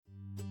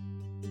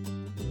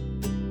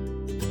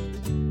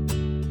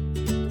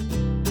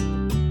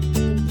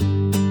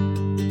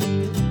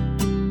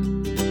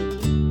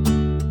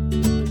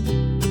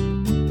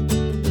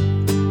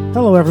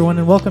Hello, everyone,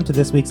 and welcome to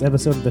this week's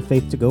episode of the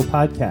Faith to Go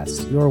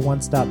podcast, your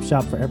one-stop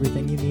shop for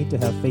everything you need to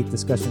have faith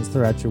discussions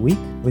throughout your week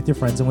with your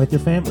friends and with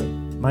your family.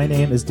 My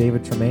name is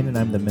David Tremaine, and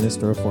I'm the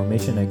Minister of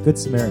Formation at Good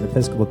Samaritan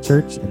Episcopal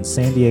Church in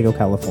San Diego,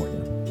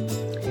 California.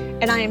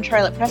 And I am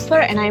Charlotte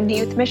Pressler, and I am the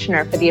Youth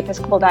Missioner for the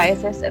Episcopal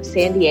Diocese of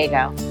San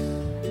Diego.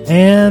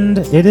 And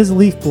it is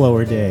Leaf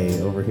Blower Day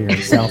over here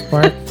in South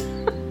Park.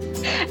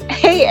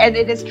 Hey, and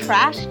it is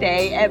trash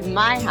day at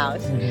my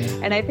house.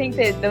 Mm-hmm. And I think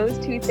that those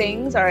two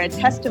things are a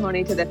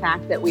testimony to the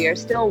fact that we are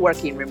still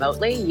working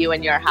remotely, you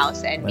in your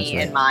house and me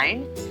in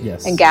mine.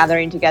 Yes. And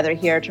gathering together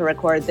here to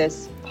record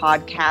this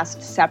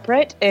podcast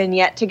separate and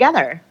yet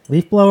together.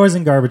 Leaf blowers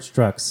and garbage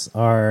trucks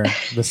are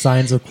the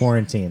signs of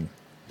quarantine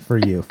for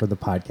you, for the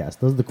podcast.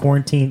 Those are the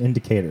quarantine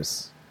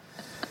indicators.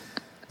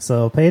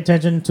 So pay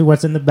attention to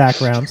what's in the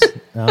background,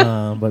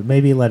 but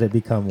maybe let it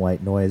become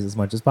white noise as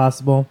much as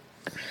possible.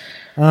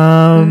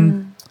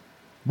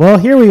 Well,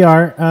 here we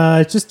are.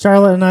 It's just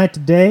Charlotte and I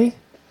today.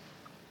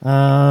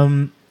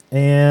 And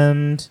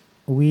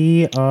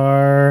we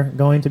are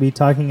going to be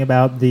talking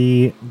about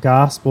the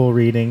gospel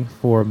reading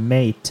for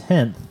May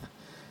 10th,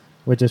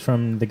 which is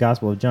from the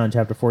Gospel of John,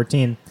 chapter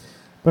 14.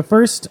 But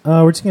first,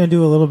 we're just going to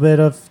do a little bit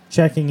of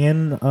checking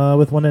in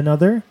with one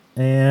another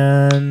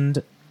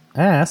and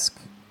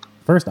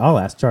first I'll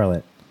ask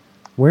Charlotte,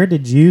 where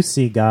did you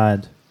see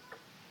God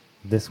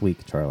this week,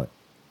 Charlotte,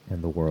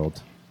 in the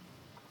world?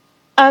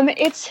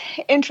 It's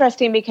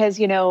interesting because,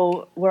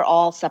 we're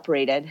all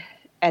separated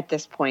at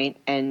this point,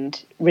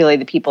 and really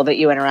the people that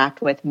you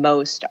interact with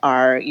most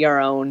are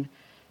your own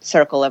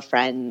circle of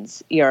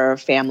friends, your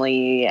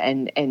family,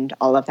 and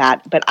all of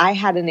that. But I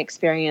had an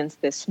experience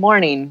this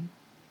morning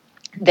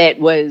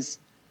that was,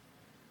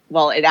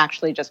 it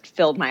actually just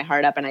filled my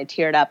heart up, and I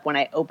teared up when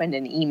I opened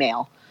an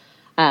email.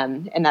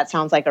 And that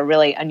sounds like a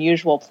really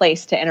unusual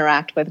place to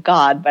interact with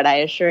God, but I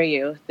assure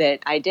you that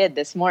I did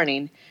this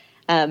morning.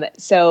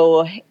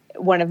 So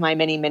one of my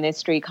many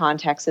ministry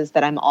contexts is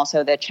that I'm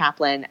also the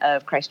chaplain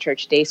of Christ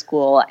Church Day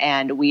School,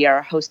 and we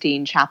are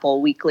hosting chapel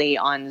weekly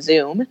on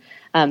Zoom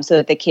so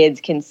that the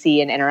kids can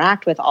see and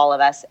interact with all of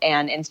us.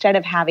 And instead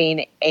of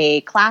having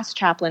a class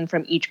chaplain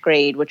from each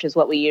grade, which is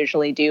what we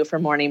usually do for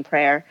morning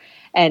prayer,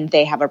 and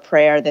they have a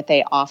prayer that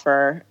they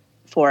offer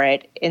for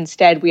it,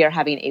 instead we are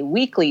having a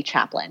weekly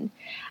chaplain.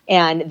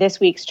 And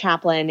this week's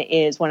chaplain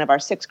is one of our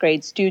 6th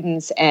grade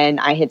students, and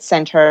I had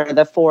sent her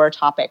the 4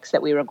 topics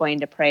that we were going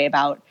to pray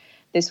about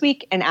this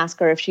week and ask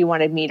her if she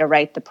wanted me to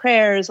write the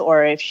prayers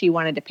or if she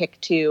wanted to pick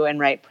 2 and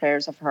write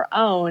prayers of her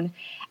own.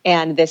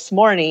 And this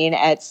morning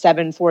at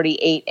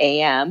 7:48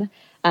 a.m.,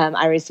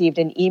 I received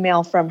an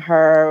email from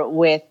her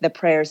with the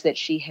prayers that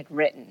she had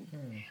written.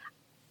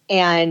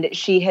 And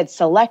she had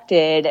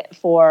selected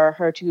for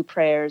her 2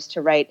 prayers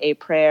to write a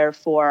prayer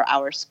for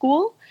our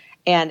school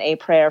and a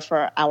prayer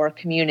for our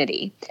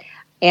community.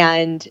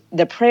 And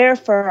the prayer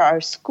for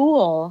our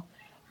school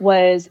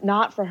was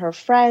not for her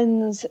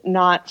friends,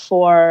 not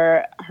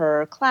for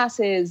her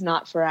classes,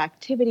 not for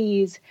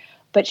activities,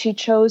 but she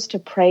chose to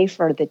pray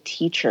for the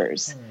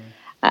teachers.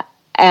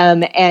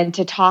 And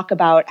to talk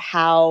about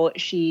how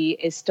she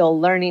is still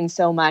learning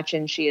so much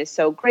and she is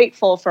so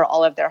grateful for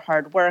all of their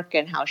hard work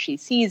and how she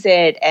sees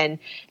it, and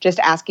just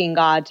asking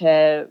God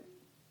to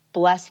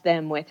bless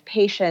them with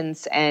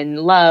patience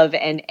and love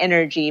and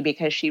energy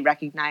because she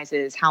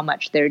recognizes how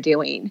much they're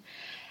doing.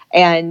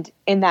 And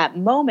in that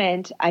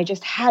moment, I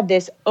just had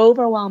this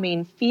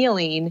overwhelming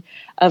feeling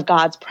of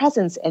God's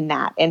presence in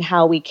that, and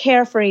how we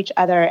care for each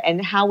other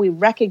and how we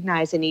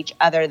recognize in each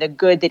other the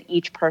good that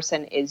each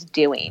person is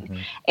doing. Mm-hmm.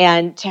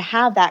 And to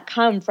have that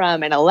come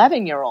from an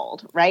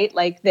 11-year-old, right?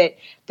 Like that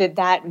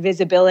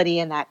visibility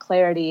and that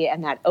clarity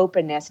and that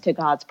openness to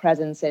God's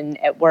presence and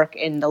at work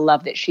in the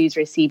love that she's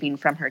receiving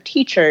from her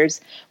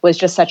teachers was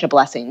just such a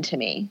blessing to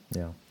me.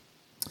 Yeah.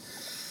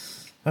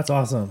 That's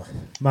awesome.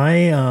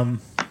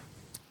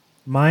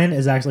 Mine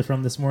is actually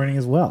from this morning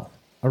as well,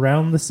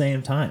 around the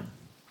same time.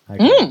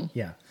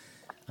 Yeah.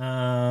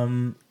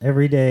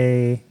 Every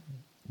day,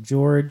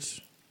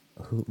 George,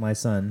 my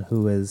son,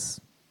 who is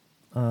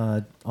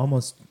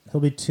he'll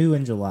be 2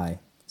 in July.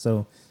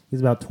 So he's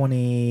about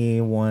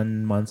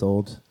 21 months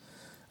old.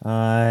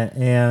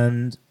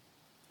 And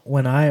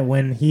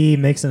when he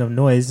makes enough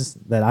noise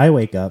that I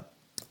wake up,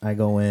 I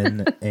go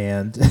in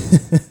and,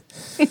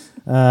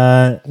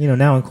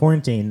 now in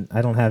quarantine,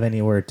 I don't have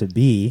anywhere to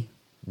be,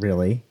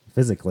 really,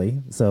 physically,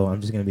 so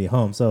I'm just going to be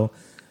home. So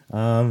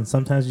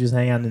sometimes we just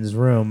hang out in his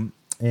room,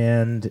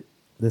 and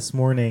this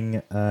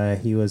morning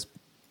he was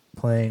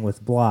playing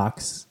with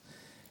blocks,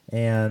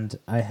 and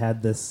I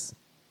had this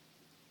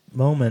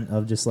moment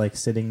of just like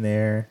sitting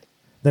there.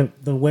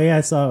 The way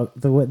I saw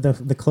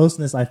the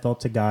closeness I felt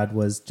to God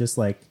was just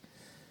like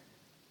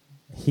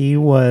he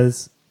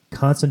was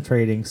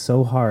concentrating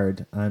so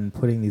hard on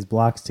putting these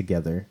blocks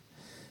together,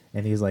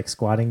 and he's like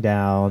squatting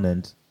down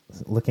and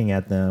looking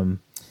at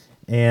them.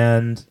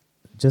 And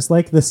just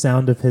like the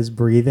sound of his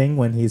breathing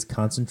when he's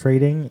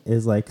concentrating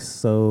is like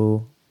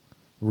so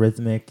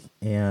rhythmic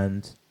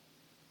and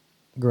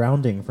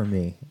grounding for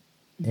me.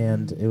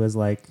 And it was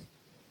like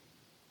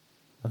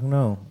I don't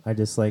know. I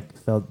just like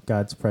felt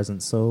God's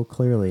presence so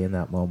clearly in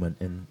that moment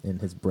in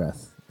his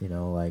breath,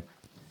 like,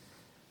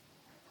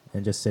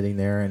 and just sitting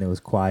there, and it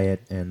was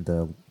quiet, and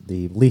the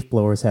leaf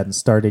blowers hadn't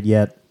started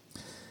yet.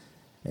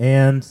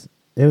 And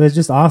it was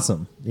just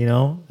awesome,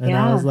 And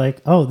Yeah. I was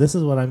like, oh, this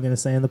is what I'm going to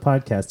say in the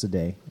podcast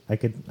today. I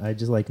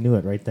just like knew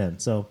it right then.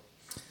 So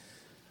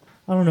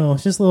I don't know.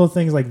 It's just little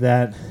things like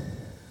that.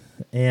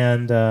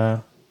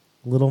 And,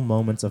 little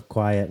moments of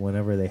quiet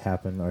whenever they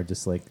happen are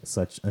just like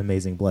such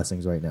amazing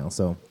blessings right now.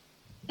 So,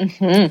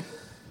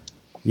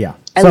 yeah,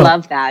 I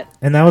love that.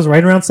 And that was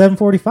right around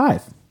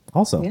 7:45.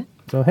 Also, Yeah.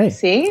 So hey,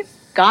 See,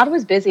 God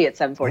was busy at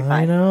 7:45.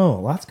 I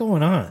know, lots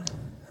going on.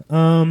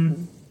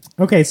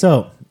 Okay,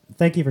 so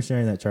thank you for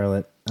sharing that,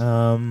 Charlotte.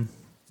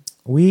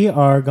 We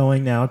are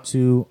going now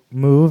to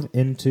move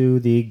into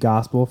the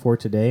gospel for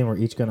today, and we're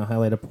each going to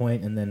highlight a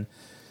point and then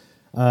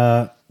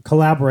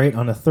collaborate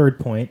on a third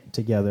point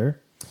together.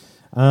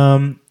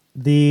 But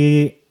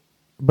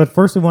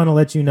first we want to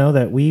let you know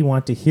that we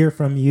want to hear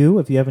from you.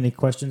 If you have any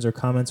questions or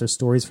comments or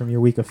stories from your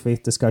week of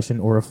faith discussion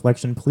or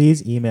reflection,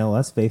 please email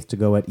us,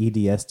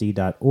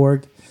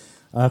 faith2go@edsd.org.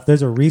 If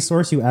there's a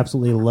resource you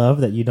absolutely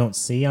love that you don't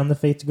see on the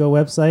Faith to Go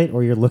website,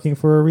 or you're looking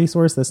for a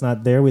resource that's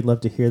not there, we'd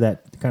love to hear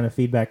that kind of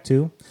feedback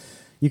too.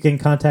 You can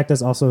contact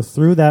us also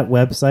through that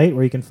website,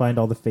 where you can find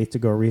all the Faith to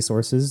Go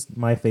resources,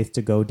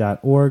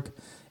 myfaith2go.org,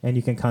 and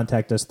you can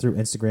contact us through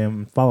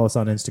Instagram. Follow us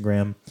on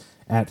Instagram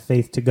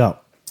 @faith2go.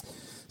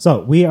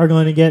 So we are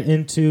going to get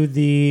into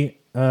the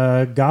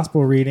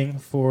gospel reading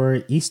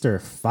for Easter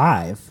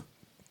 5,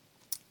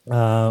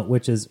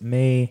 which is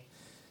May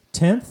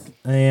 10th,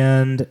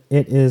 and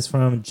it is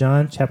from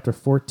John chapter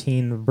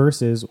 14,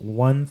 verses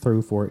 1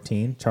 through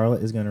 14.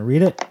 Charlotte is going to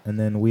read it, and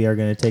then we are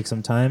going to take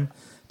some time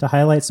to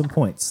highlight some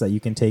points that you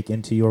can take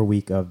into your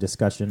week of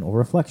discussion or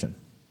reflection.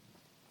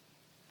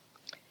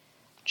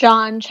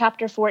 John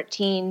chapter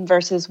 14,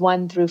 verses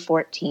 1 through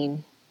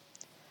 14.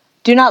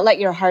 Do not let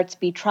your hearts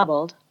be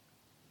troubled.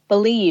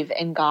 Believe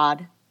in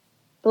God.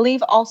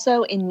 Believe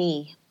also in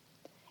me.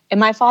 In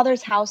my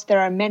Father's house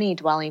there are many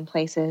dwelling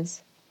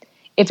places.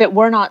 If it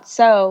were not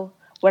so,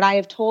 would I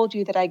have told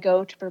you that I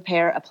go to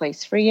prepare a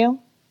place for you?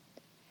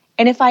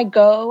 And if I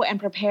go and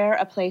prepare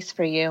a place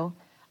for you,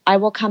 I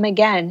will come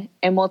again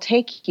and will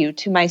take you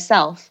to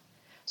myself,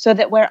 so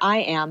that where I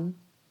am,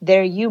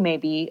 there you may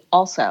be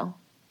also.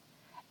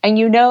 And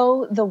you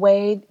know the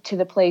way to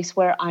the place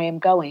where I am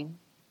going.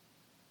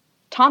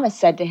 Thomas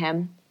said to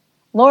him,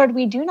 Lord,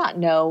 we do not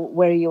know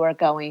where you are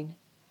going.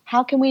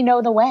 How can we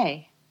know the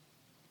way?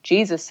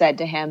 Jesus said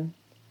to him,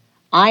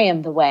 I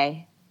am the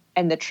way,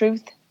 and the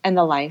truth, and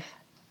the life.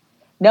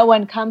 No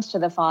one comes to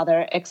the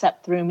Father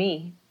except through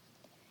me.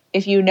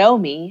 If you know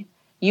me,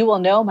 you will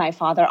know my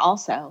Father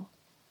also.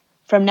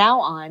 From now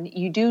on,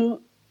 you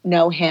do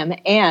know him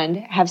and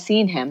have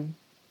seen him.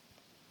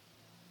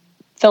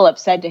 Philip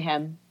said to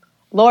him,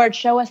 Lord,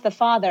 show us the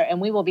Father, and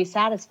we will be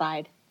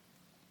satisfied.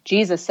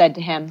 Jesus said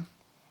to him,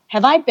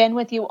 Have I been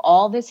with you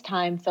all this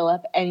time,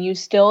 Philip, and you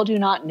still do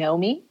not know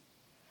me?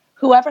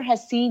 Whoever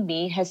has seen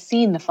me has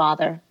seen the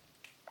Father.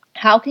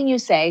 How can you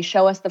say,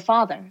 Show us the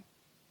Father?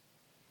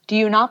 Do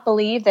you not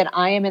believe that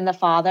I am in the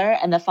Father,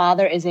 and the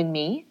Father is in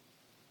me?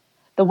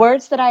 The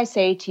words that I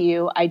say to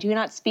you, I do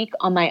not speak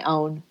on my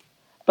own,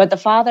 but the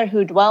Father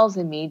who dwells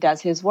in me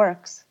does his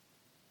works.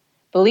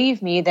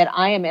 Believe me that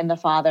I am in the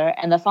Father,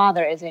 and the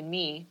Father is in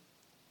me.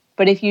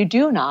 But if you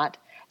do not,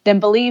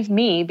 then believe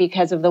me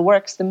because of the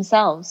works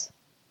themselves.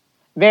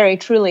 Very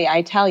truly,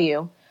 I tell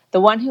you, the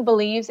one who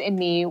believes in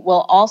me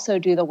will also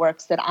do the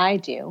works that I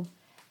do,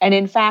 and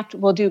in fact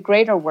will do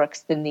greater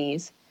works than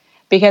these,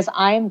 because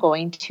I am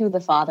going to the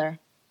Father.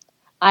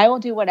 I will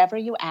do whatever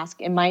you ask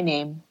in my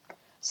name,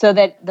 so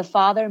that the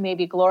Father may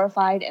be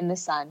glorified in the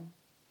Son.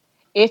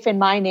 If in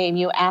my name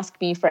you ask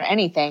me for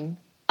anything,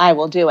 I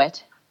will do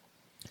it.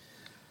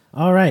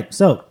 All right,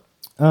 so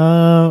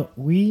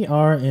we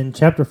are in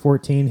chapter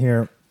 14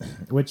 here,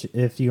 which,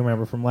 if you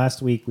remember from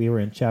last week, we were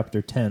in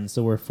chapter 10.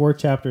 So we're 4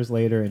 chapters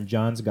later in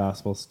John's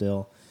Gospel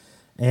still.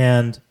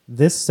 And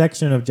this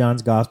section of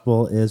John's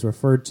Gospel is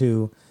referred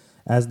to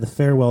as the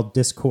farewell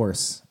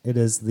discourse. It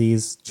is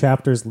these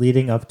chapters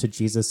leading up to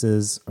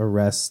Jesus'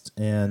 arrest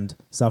and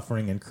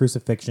suffering and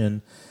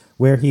crucifixion,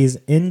 where he's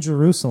in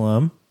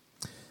Jerusalem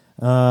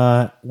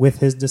with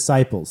his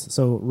disciples.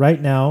 So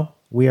right now,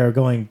 we are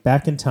going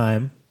back in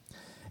time,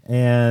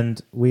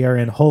 and we are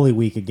in Holy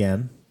Week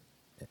again.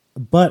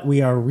 But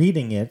we are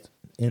reading it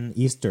in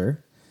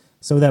Easter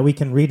so that we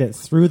can read it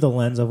through the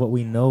lens of what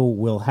we know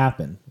will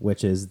happen,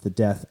 which is the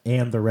death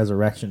and the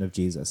resurrection of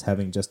Jesus,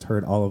 having just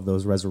heard all of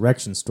those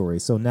resurrection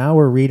stories. So now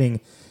we're reading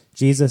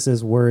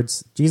Jesus'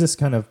 words. Jesus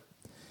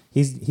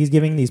he's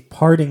giving these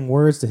parting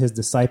words to his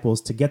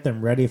disciples to get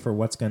them ready for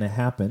what's going to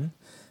happen,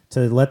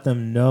 to let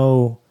them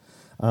know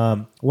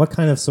what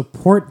kind of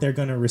support they're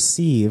going to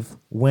receive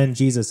when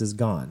Jesus is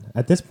gone.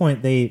 At this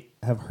point, they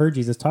have heard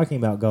Jesus talking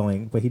about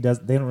going, but they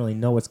don't really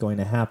know what's going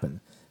to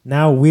happen.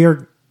 Now we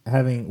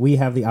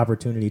have the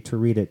opportunity to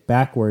read it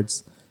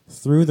backwards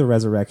through the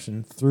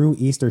resurrection, through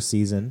Easter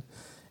season,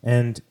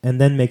 and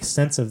then make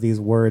sense of these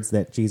words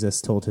that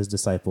Jesus told his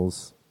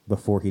disciples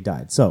before he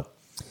died. So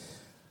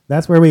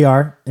that's where we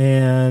are,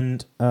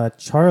 and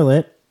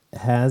Charlotte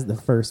has the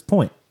first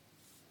point.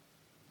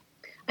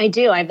 I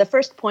do. I have the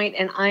first point,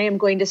 and I am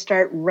going to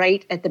start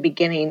right at the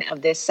beginning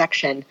of this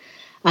section,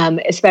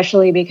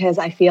 especially because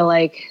I feel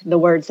like the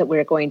words that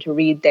we're going to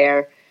read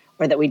there,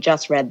 or that we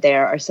just read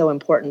there, are so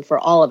important for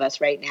all of us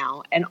right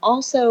now, and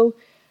also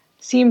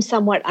seem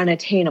somewhat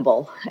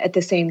unattainable at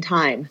the same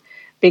time.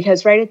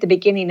 Because right at the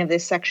beginning of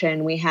this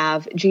section, we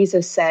have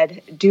Jesus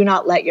said, "Do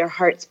not let your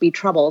hearts be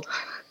troubled."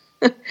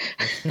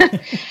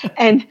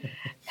 and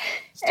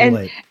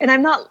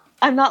I'm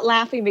not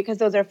laughing because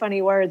those are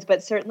funny words,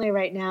 but certainly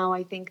right now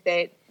I think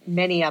that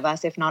many of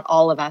us, if not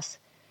all of us,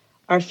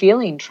 are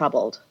feeling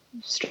troubled,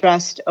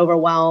 stressed,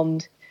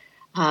 overwhelmed.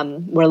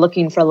 We're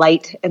looking for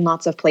light in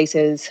lots of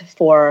places,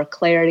 for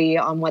clarity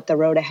on what the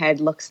road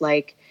ahead looks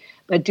like.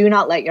 But "do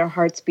not let your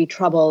hearts be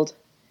troubled"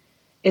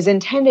 is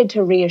intended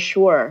to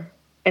reassure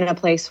in a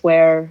place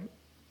where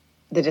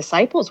the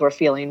disciples were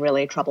feeling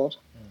really troubled,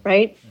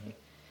 right? Mm-hmm.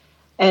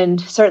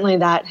 And certainly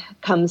that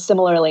comes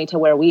similarly to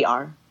where we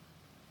are.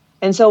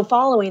 And so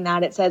following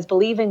that, it says,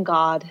 "Believe in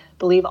God,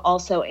 believe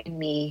also in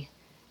me,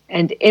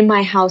 and in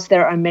my house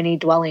there are many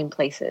dwelling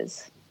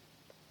places."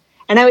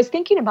 And I was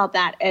thinking about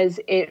that as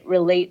it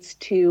relates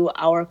to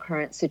our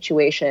current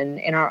situation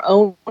in our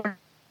own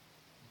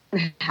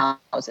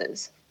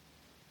houses.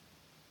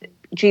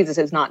 Jesus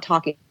is not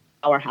talking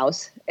our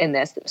house in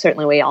this.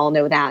 Certainly we all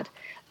know that.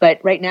 But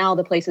right now,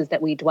 the places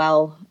that we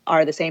dwell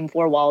are the same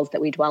four walls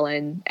that we dwell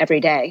in every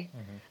day.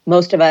 Mm-hmm.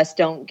 Most of us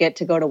don't get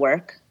to go to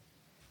work.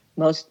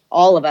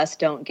 All of us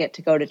don't get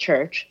to go to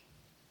church.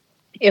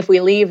 If we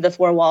leave the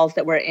four walls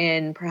that we're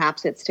in,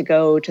 perhaps it's to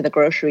go to the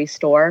grocery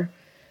store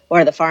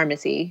or the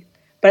pharmacy.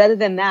 But other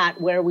than that,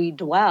 where we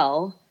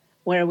dwell,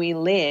 where we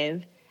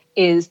live,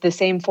 is the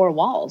same four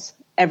walls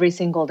every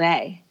single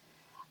day.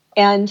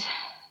 And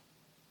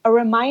a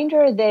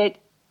reminder that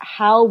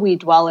how we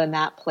dwell in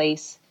that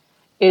place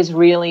is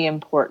really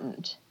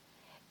important.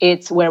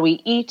 It's where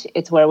we eat.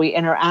 It's where we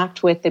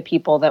interact with the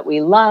people that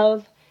we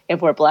love,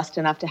 if we're blessed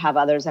enough to have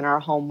others in our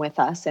home with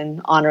us,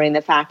 and honoring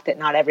the fact that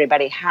not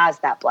everybody has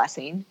that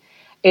blessing.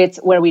 It's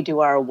where we do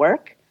our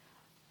work.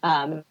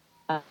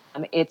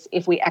 It's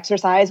if we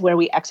exercise, where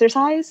we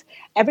exercise.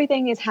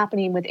 Everything is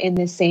happening within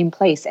this same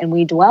place, and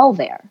we dwell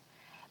there.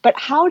 But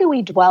how do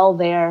we dwell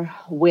there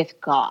with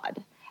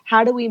God?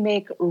 How do we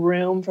make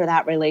room for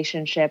that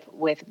relationship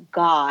with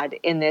God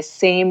in this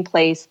same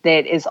place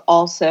that is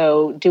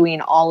also doing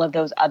all of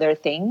those other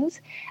things,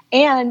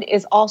 and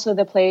is also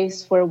the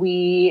place where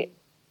we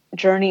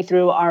journey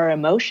through our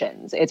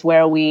emotions? It's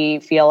where we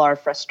feel our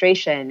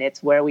frustration.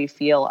 It's where we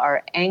feel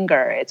our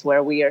anger. It's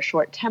where we are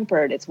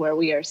short-tempered. It's where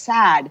we are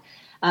sad.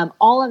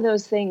 All of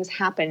those things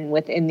happen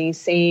within these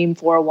same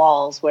four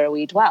walls where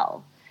we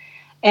dwell.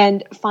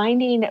 And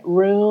finding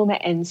room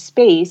and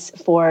space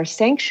for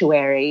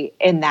sanctuary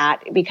in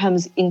that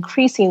becomes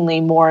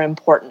increasingly more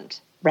important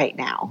right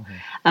now.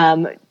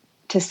 Mm-hmm.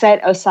 To set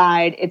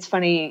aside, it's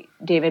funny,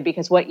 David,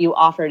 because what you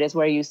offered is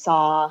where you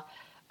saw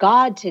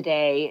God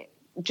today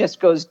just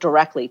goes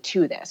directly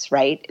to this,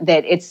 right?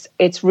 That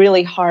it's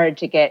really hard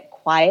to get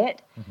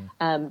quiet,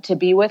 mm-hmm. To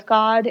be with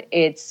God.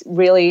 It's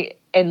really,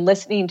 and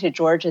listening to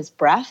George's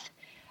breath,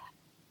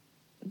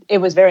 it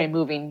was very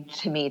moving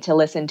to me to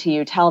listen to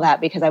you tell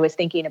that, because I was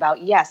thinking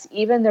about, yes,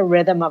 even the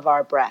rhythm of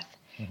our breath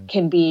mm-hmm.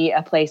 can be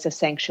a place of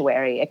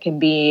sanctuary. It can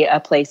be a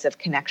place of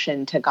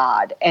connection to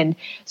God. And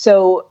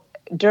so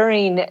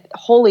during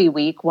Holy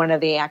Week, one of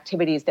the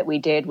activities that we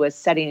did was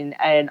setting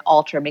an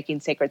altar, making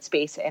sacred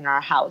space in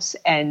our house.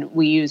 And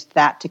we used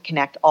that to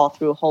connect all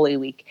through Holy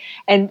Week.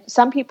 And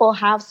some people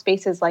have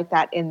spaces like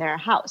that in their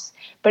house.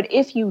 But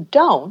if you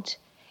don't,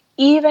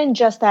 even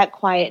just that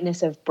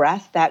quietness of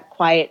breath, that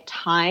quiet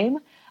time,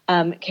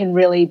 can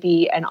really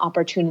be an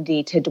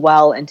opportunity to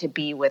dwell and to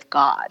be with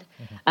God.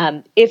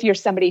 Mm-hmm. If you're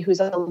somebody who's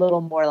a little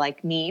more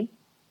like me,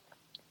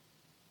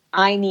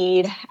 I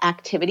need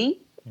activity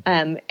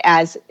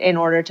as in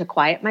order to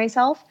quiet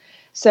myself.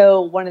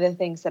 So one of the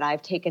things that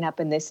I've taken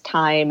up in this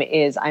time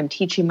is I'm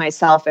teaching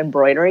myself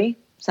embroidery,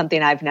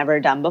 something I've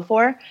never done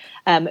before,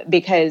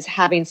 because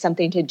having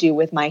something to do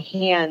with my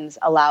hands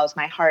allows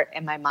my heart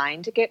and my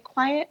mind to get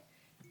quiet.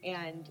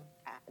 And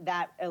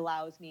that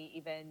allows me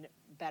even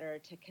better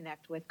to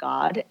connect with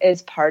God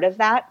as part of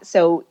that.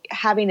 So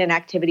having an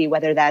activity,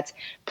 whether that's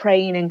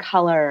praying in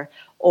color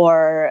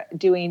or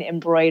doing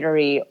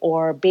embroidery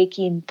or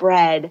baking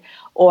bread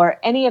or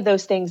any of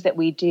those things that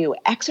we do,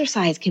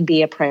 exercise can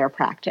be a prayer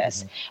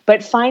practice. Mm-hmm.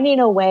 But finding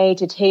a way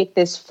to take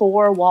this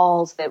four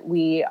walls that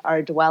we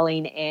are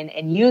dwelling in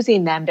and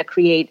using them to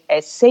create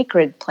a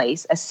sacred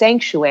place, a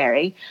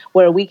sanctuary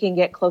where we can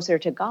get closer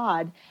to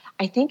God,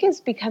 I think is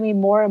becoming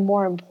more and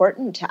more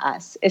important to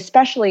us,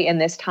 especially in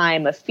this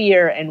time of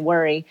fear and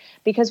worry,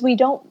 because I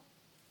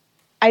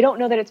don't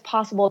know that it's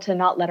possible to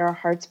not let our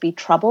hearts be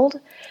troubled,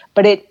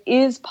 but it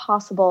is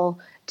possible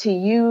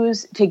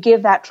to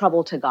give that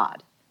trouble to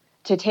God,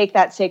 to take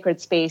that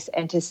sacred space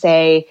and to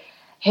say,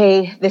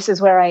 hey, this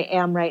is where I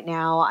am right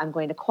now. I'm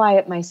going to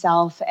quiet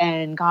myself,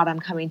 and God,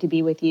 I'm coming to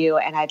be with you.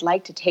 And I'd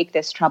like to take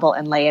this trouble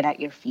and lay it at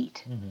your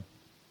feet. Mm-hmm.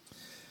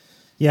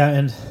 Yeah.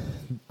 And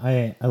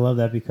I love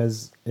that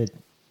because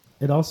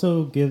it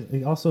also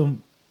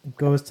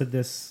goes to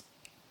this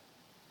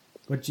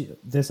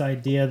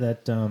idea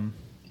that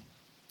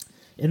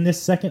in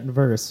this second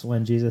verse,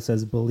 when Jesus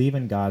says, "Believe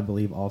in God,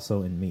 believe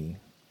also in me,"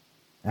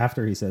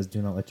 after he says,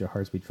 "Do not let your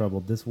hearts be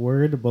troubled," this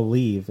word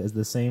 "believe" is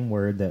the same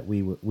word that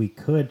we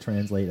could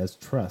translate as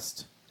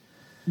trust.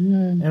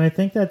 And I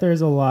think that there's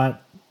a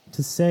lot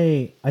to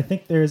say. I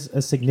think there's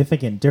a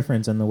significant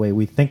difference in the way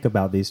we think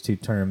about these two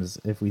terms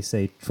if we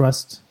say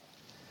trust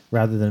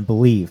rather than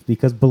believe,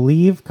 because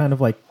believe kind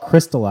of like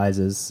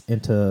crystallizes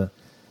into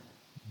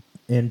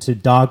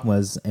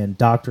dogmas and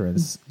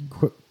doctrines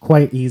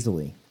quite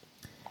easily.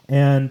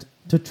 And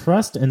to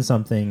trust in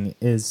something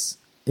is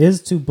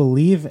to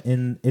believe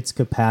in its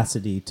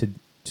capacity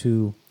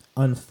to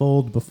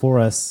unfold before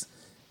us,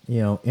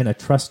 in a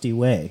trusty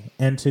way,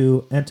 and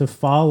to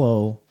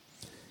follow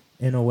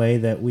in a way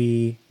that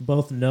we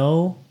both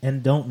know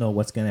and don't know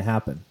what's going to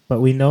happen, but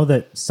we know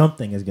that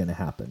something is going to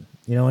happen.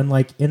 And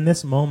like in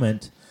this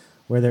moment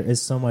where there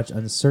is so much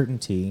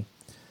uncertainty,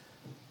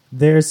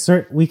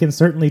 we can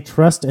certainly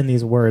trust in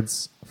these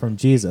words from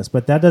Jesus,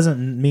 but that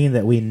doesn't mean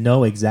that we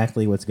know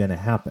exactly what's going to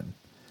happen.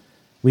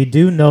 We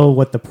do know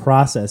what the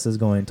process is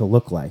going to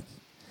look like,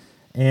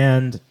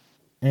 and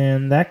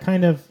that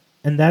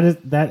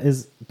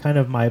is kind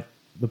of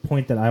the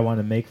point that I want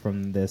to make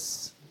from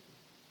this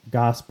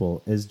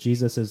gospel is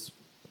Jesus is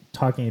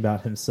talking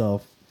about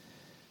himself.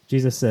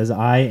 Jesus says,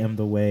 "I am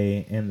the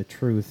way and the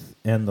truth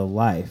and the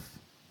life,"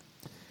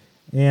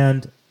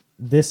 and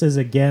this is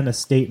again a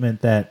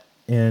statement that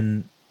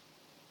in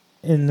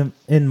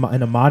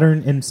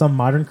some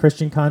modern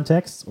Christian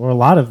contexts, or a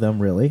lot of them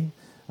really,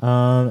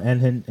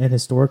 and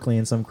historically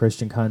in some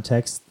Christian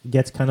contexts,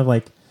 gets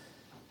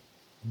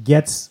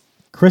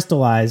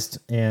crystallized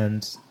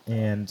and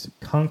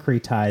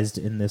concretized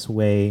in this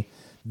way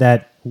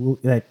that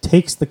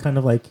takes the kind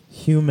of like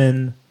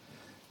human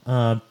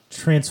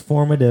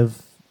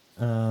transformative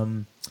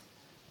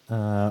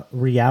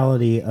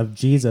reality of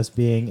Jesus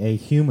being a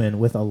human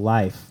with a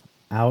life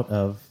out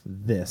of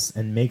this,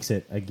 and makes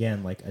it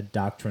again like a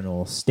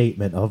doctrinal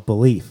statement of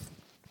belief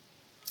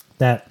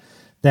that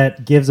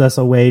gives us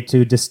a way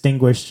to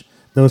distinguish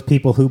those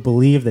people who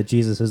believe that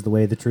Jesus is the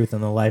way, the truth,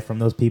 and the life from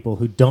those people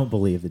who don't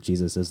believe that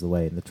Jesus is the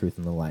way and the truth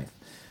and the life,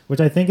 which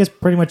I think is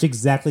pretty much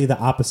exactly the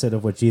opposite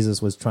of what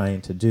Jesus was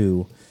trying to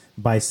do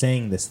by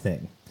saying this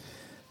thing.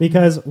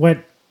 Because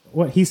what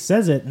he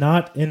says it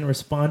not in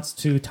response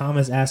to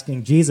Thomas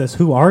asking Jesus,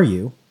 "Who are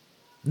you?"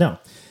 No.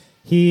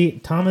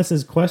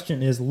 Thomas's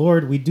question is,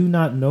 "Lord, we do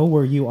not know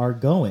where you are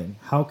going.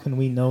 How can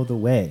we know the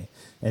way?"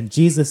 And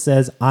Jesus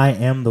says, "I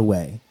am the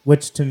way,"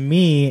 which to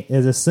me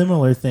is a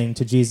similar thing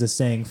to Jesus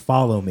saying,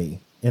 "Follow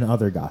me," in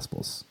other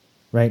gospels,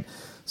 right?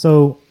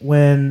 So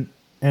and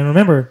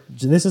remember,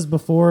 this is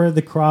before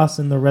the cross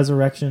and the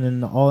resurrection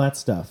and all that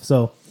stuff.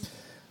 So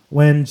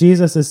when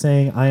Jesus is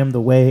saying, "I am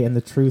the way and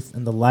the truth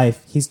and the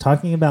life," he's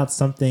talking about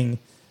something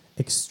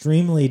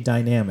extremely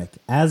dynamic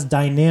as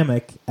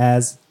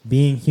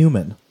being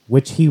human,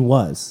 which he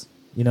was,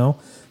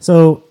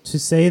 So to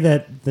say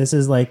that this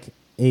is like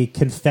a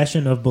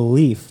confession of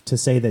belief, to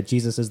say that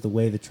Jesus is the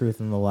way, the truth,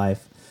 and the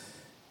life,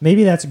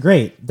 maybe that's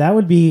great. That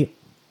would be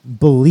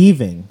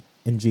believing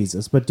in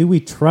Jesus. But do we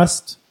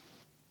trust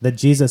that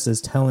Jesus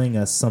is telling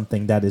us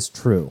something that is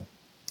true?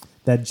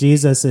 That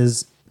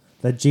the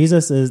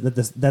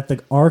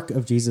arc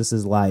of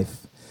Jesus'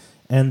 life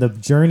and the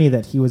journey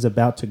that he was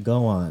about to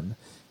go on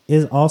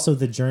is also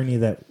the journey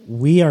that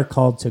we are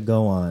called to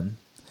go on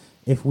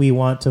if we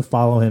want to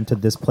follow him to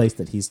this place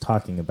that he's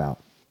talking about,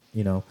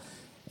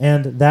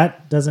 and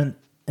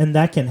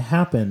that can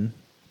happen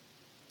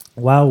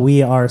while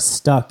we are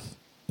stuck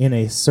in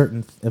a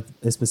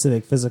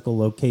specific physical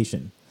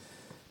location,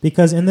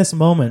 because in this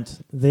moment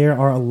there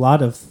are a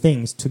lot of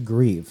things to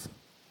grieve.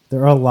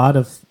 There are a lot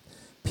of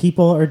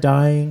people are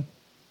dying,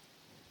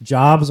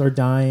 jobs are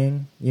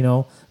dying.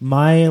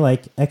 My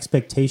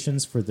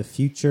expectations for the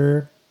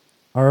future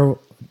are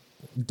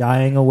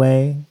dying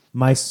away.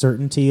 My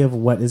certainty of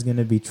what is going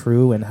to be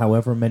true in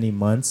however many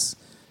months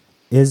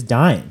is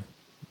dying.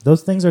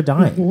 Those things are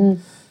dying.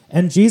 Mm-hmm.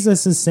 And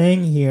Jesus is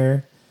saying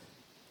here,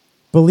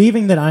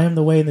 believing that I am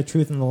the way and the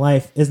truth and the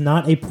life is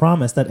not a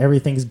promise that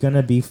everything's going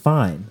to be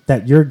fine,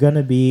 that you're going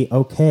to be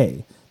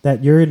okay,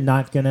 that you're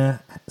not going to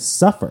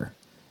suffer.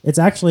 It's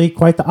actually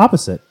quite the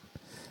opposite.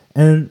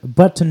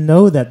 But to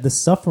know that the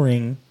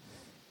suffering,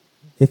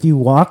 if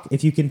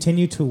you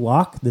continue to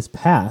walk this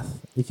path,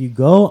 if you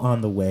go on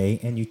the way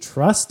and you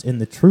trust in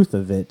the truth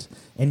of it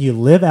and you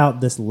live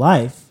out this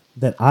life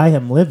that I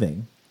am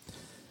living,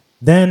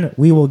 then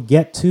we're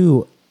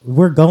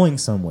going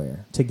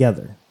somewhere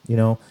together,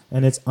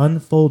 and it's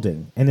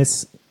unfolding, and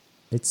it's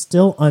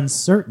still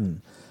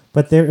uncertain,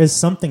 but there is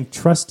something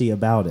trusty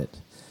about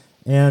it.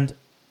 And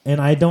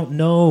I don't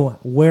know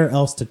where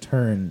else to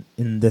turn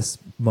in this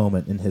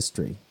moment in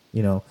history.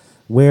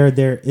 where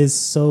there is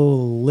so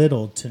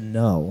little to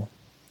know,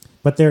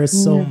 but there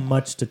is so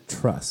much to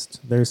trust.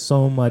 There's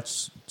so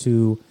much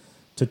to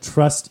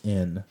trust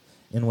in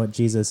what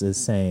Jesus is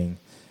saying.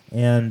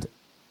 And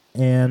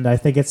I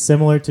think it's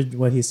similar to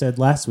what he said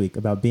last week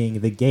about being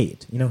the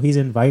gate. You know, he's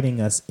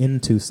inviting us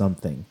into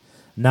something,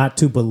 not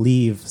to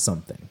believe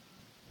something.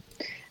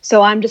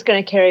 So I'm just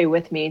going to carry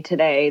with me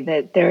today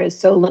that there is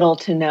so little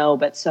to know,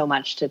 but so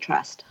much to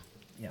trust.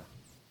 Yeah.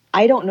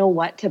 I don't know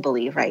what to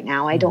believe right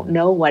now. I don't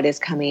know what is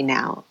coming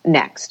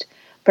next,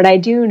 but I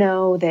do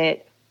know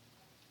that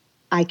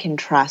I can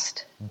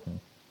trust,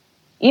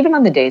 even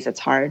on the days it's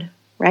hard,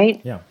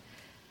 right? Yeah.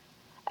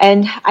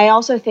 And I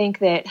also think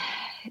that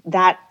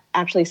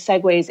actually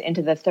segues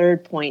into the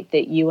third point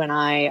that you and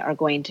I are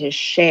going to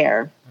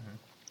share,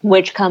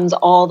 which comes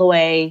all the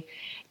way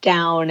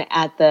down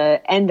at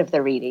the end of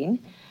the reading,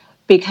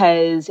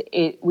 because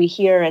we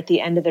hear at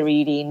the end of the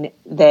reading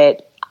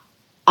that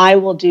I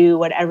will do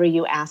whatever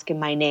you ask in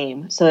my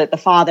name, so that the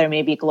Father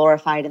may be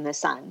glorified in the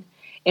Son.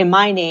 In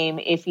my name,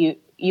 if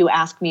you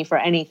ask me for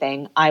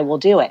anything, I will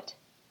do it.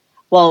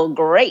 Well,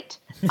 great.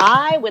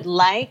 I would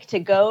like to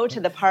go to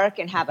the park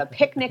and have a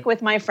picnic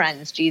with my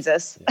friends,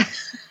 Jesus.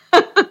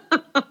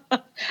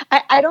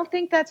 I don't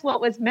think that's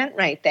what was meant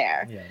right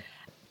there.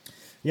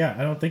 Yeah,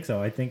 I don't think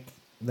so. I think,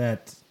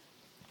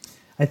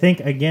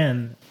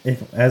 again,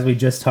 as we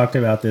just talked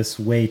about this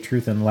way,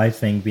 truth, and life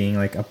thing being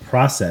like a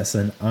process,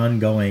 an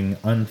ongoing,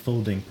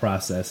 unfolding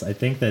process, I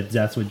think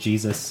that's what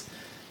Jesus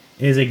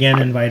is,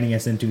 again, inviting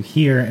us into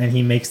here, and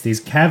he makes these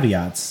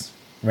caveats,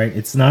 right?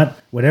 It's not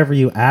whatever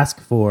you ask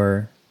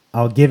for,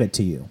 I'll give it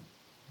to you.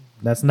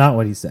 That's not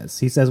what he says.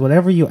 He says,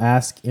 whatever you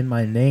ask in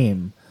my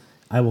name,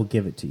 I will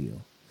give it to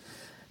you.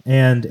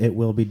 And it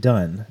will be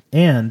done.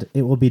 And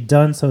it will be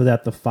done so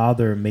that the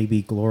Father may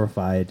be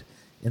glorified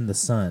in the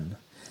Son.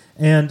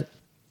 And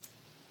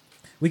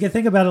we can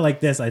think about it like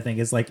this, I think.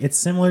 It's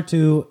similar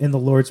to in the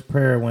Lord's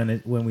Prayer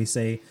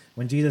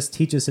when Jesus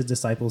teaches his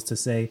disciples to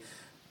say,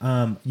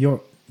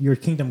 your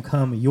kingdom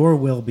come, your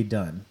will be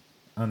done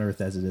on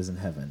earth as it is in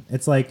heaven.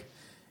 It's like,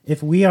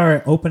 if we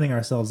are opening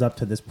ourselves up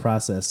to this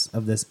process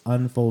of this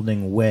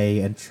unfolding way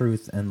and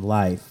truth and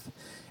life,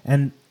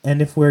 and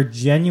if we're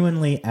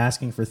genuinely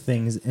asking for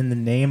things in the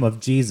name of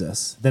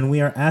Jesus, then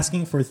we are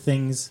asking for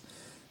things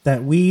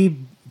that we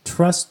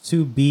trust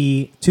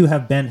to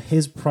have been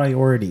his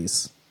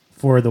priorities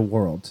for the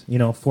world,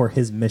 for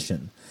his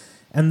mission.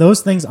 And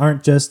those things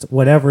aren't just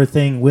whatever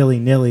thing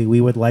willy-nilly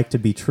we would like to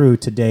be true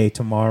today,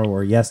 tomorrow,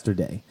 or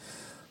yesterday,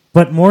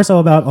 but more so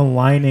about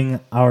aligning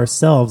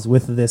ourselves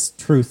with this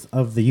truth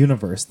of the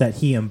universe that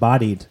he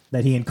embodied,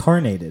 that he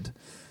incarnated.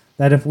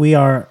 That if we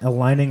are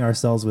aligning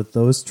ourselves with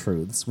those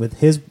truths,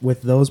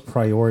 with those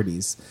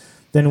priorities,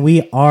 then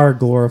we are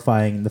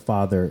glorifying the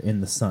Father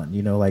in the Son.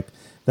 Like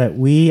that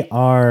we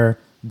are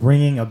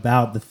bringing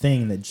about the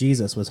thing that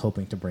Jesus was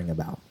hoping to bring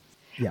about.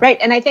 Yeah. Right,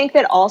 and I think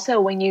that also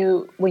when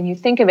you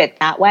think of it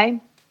that way,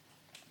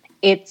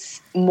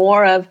 it's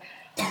more of,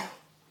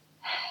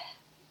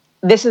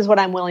 this is what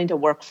I'm willing to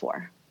work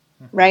for,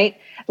 right?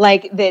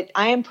 Like that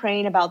I am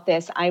praying about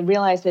this. I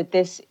realize that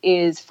this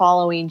is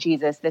following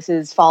Jesus. This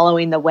is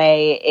following the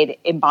way. It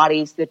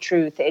embodies the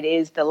truth. It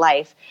is the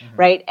life,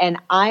 right? And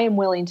I am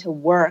willing to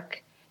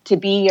work to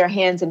be your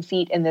hands and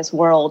feet in this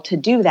world to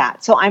do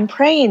that. So I'm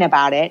praying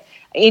about it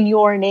in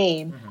your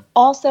name,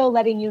 also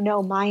letting you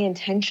know my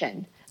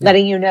intention,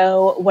 letting you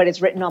know what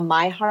is written on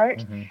my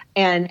heart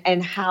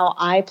and how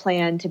I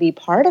plan to be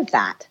part of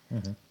that.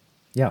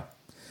 Yeah.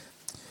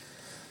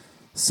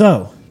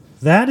 So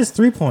that is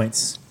 3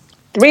 points.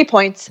 3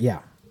 points. Yeah.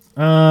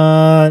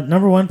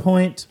 Number 1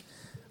 point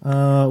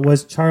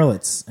was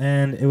Charlotte's,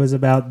 and it was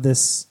about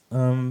this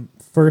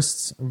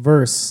first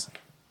verse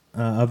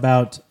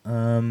about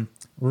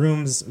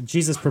rooms,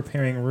 Jesus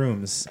preparing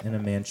rooms in a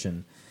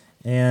mansion,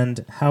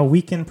 and how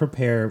we can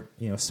prepare,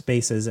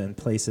 spaces and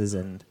places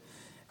and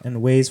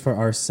ways for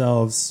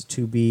ourselves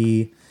to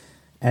be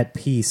at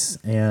peace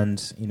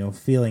and,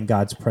 feeling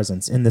God's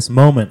presence in this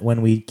moment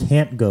when we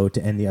can't go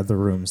to any other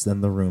rooms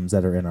than the rooms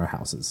that are in our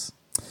houses,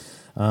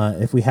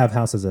 if we have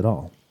houses at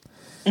all.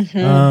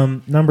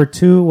 Number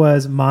 2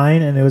 was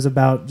mine, and it was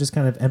about just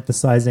kind of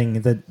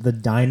emphasizing the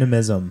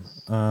dynamism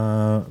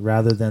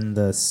rather than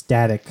the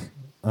static,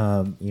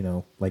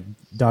 like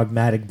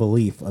dogmatic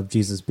belief of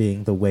Jesus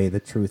being the way,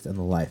 the truth, and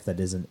the life. That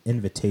is an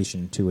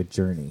invitation to a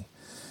journey.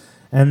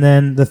 And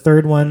then the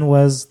third one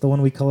was the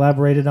one we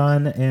collaborated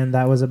on, and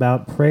that was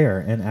about prayer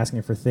and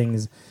asking for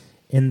things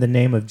in the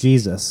name of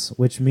Jesus,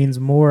 which means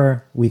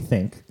more, we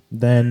think,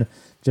 than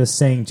just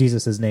saying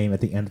Jesus' name at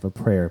the end of a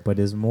prayer, but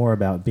is more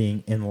about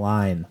being in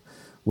line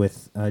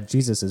with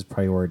Jesus'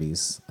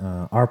 priorities,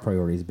 our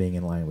priorities being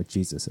in line with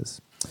Jesus's.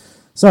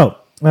 So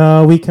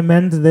we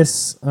commend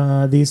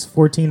these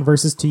 14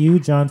 verses to you,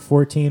 John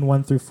 14,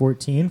 1 through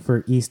 14,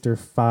 for Easter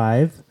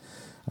 5,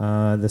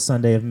 the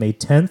Sunday of May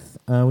 10th.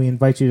 We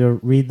invite you to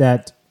read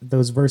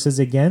those verses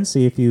again,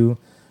 see if you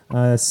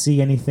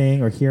see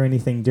anything or hear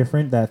anything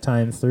different that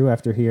time through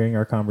after hearing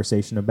our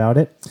conversation about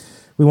it.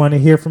 We want to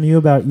hear from you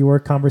about your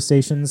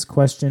conversations,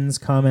 questions,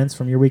 comments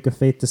from your Week of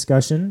Faith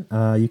discussion.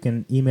 You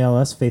can email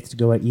us,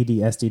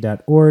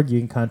 faith2go@edsd.org. You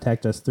can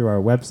contact us through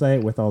our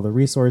website with all the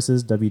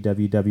resources,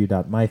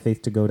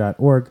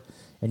 www.myfaith2go.org.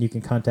 And you can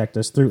contact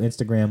us through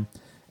Instagram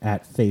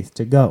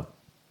 @faith2go.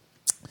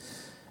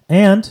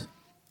 And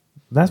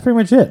that's pretty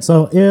much it.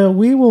 So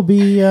we will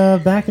be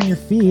back in your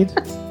feed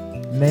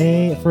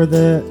for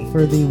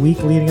the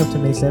week leading up to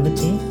May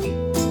 17th.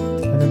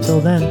 And until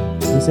then,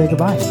 we say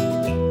goodbye.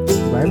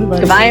 Goodbye,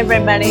 everybody. Goodbye,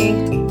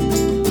 everybody.